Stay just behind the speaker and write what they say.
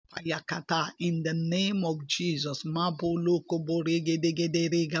yakata in the name of Jesus. Mabuloko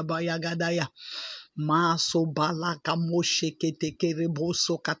boregedegede gabayagadaya. Maso balaka moshe keteke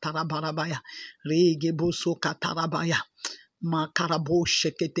reboso katarabarabaya. Regeboso katarabaya. Makarabo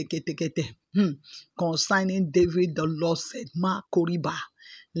sheketekete. Concerning David, the Lord said, Ma koriba.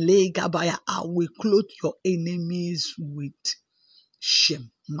 Legabaya, I will clothe your enemies with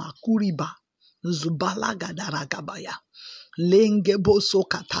shame. Makuriba. Zubala gadaragabaya. Lengeboso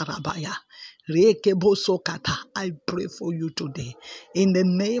katarabaya. Rekeboso kata. I pray for you today. In the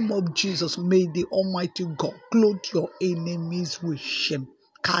name of Jesus, may the Almighty God clothe your enemies with shame.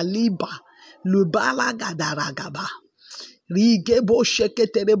 Kaliba. Lubala gadaragaba. Rigebo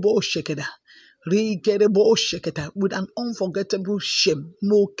sheketerebo shekeda. Rigerebo sheketa. With an unforgettable shame.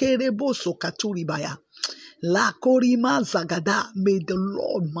 Mokerebo sokaturibaya. La korima zagada. May the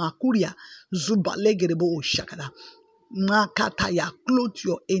Lord makuria zubalegerebo shakada. Makataya, clothe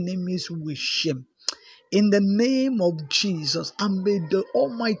your enemies with shame. In the name of Jesus, and may the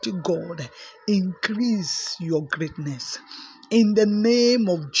Almighty God increase your greatness. In the name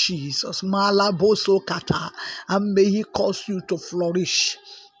of Jesus, Malaboso Kata, and may He cause you to flourish.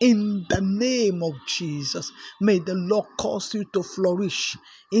 In the name of Jesus, may the Lord cause you to flourish.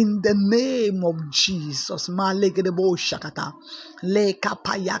 In the name of Jesus, Malegedebo Shakata, Le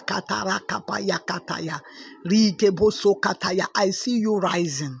Kapaya Katara Kapaya Kataya, Rigeboso Kataya. I see you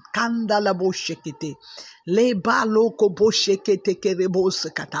rising. Kandalabo Shekete. Le baloko boshekete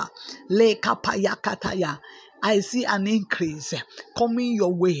kerebosekata. Le kapaya kataya. I see an increase coming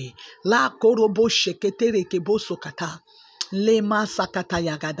your way. La korobo shekete rekebosokata. Le masakata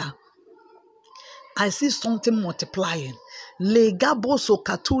yagada. I see something multiplying. Legaboso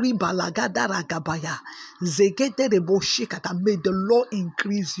katuri balagada ragabaya. Zegete reboshikata. May the Lord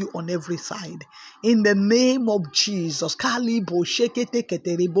increase you on every side. In the name of Jesus. Kali boshekete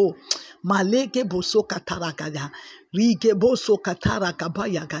keterebo. Maleke boso kataragada. Rige boso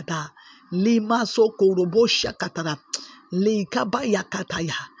kataragabaya gada. Lima so korobosha katara. Lekabaya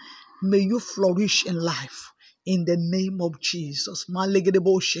kataya. May you flourish in life. In the name of Jesus. Malegede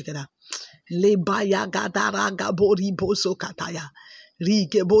boshikata. Lebaya gadara gabori boso kataya.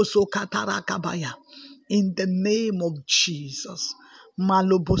 Rike boso katara kabaya. In the name of Jesus.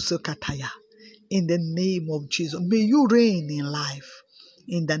 Maloboso kataya. In the name of Jesus. May you reign in life.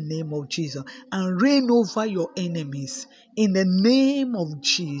 In the name of Jesus. And reign over your enemies. In the name of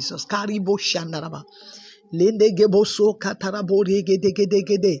Jesus. Karibo shandaraba. Lende geboso katarabo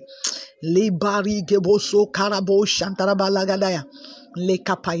regedegedegede. Lebari geboso karabo shantaraba lagadaya. Le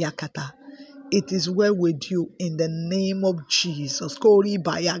kapaya kata. It is well with you in the name of Jesus. Kori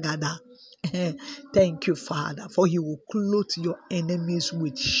bayagada. Thank you, Father, for He will clothe your enemies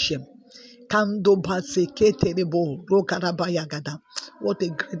with shame. Kando baseketerebo rokarabayagada. What a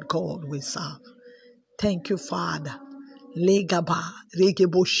great God we serve. Thank you, Father. Legaba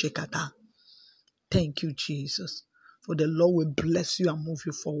regebo shekata. Thank you, Jesus. For the Lord will bless you and move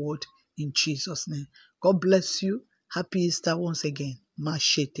you forward in Jesus' name. God bless you. Happy Easter once again.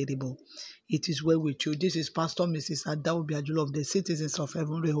 Masheterebo. It is well with you. This is Pastor Mrs. Adaobi Ajulo of the Citizens of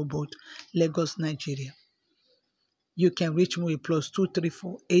Heaven, Rehoboth, Lagos, Nigeria. You can reach me with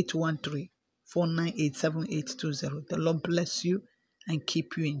 +234 813 498 7820. The Lord bless you and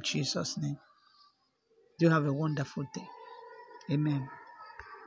keep you in Jesus' name. Do have a wonderful day. Amen.